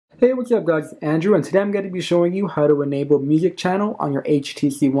Hey, what's up guys, it's Andrew, and today I'm going to be showing you how to enable music channel on your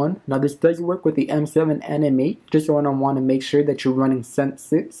HTC One. Now this does work with the M7 and M8, just so I want to make sure that you're running Sense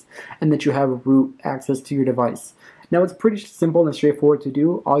 6 and that you have root access to your device. Now it's pretty simple and straightforward to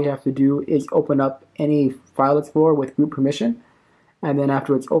do. All you have to do is open up any file explorer with root permission, and then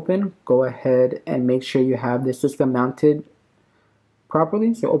after it's open, go ahead and make sure you have the system mounted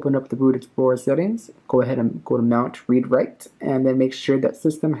properly. So open up the Boot Explorer settings, go ahead and go to Mount Read Write, and then make sure that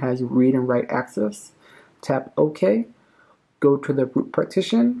system has read and write access. Tap OK, go to the root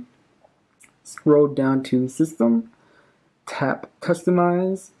partition, scroll down to System, tap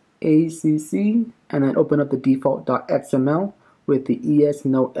Customize, ACC, and then open up the default.xml with the ES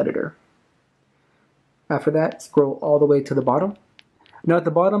Note Editor. After that, scroll all the way to the bottom. Now at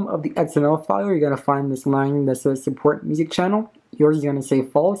the bottom of the XML file, you're going to find this line that says Support Music Channel. Yours is going to say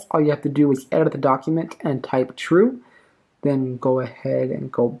false. All you have to do is edit the document and type true. Then go ahead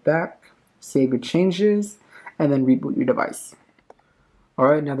and go back, save your changes, and then reboot your device.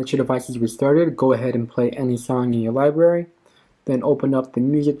 Alright, now that your device is restarted, go ahead and play any song in your library. Then open up the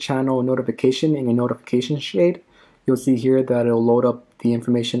music channel notification in your notification shade. You'll see here that it'll load up the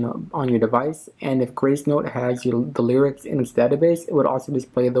information on your device, and if Grace Note has the lyrics in its database, it would also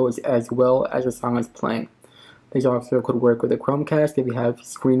display those as well as the song is playing. This also could work with a Chromecast if you have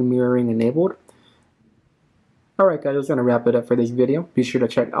screen mirroring enabled. Alright guys, that's going to wrap it up for this video. Be sure to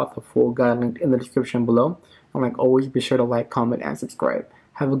check out the full guide link in the description below. And like always, be sure to like, comment, and subscribe.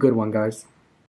 Have a good one guys.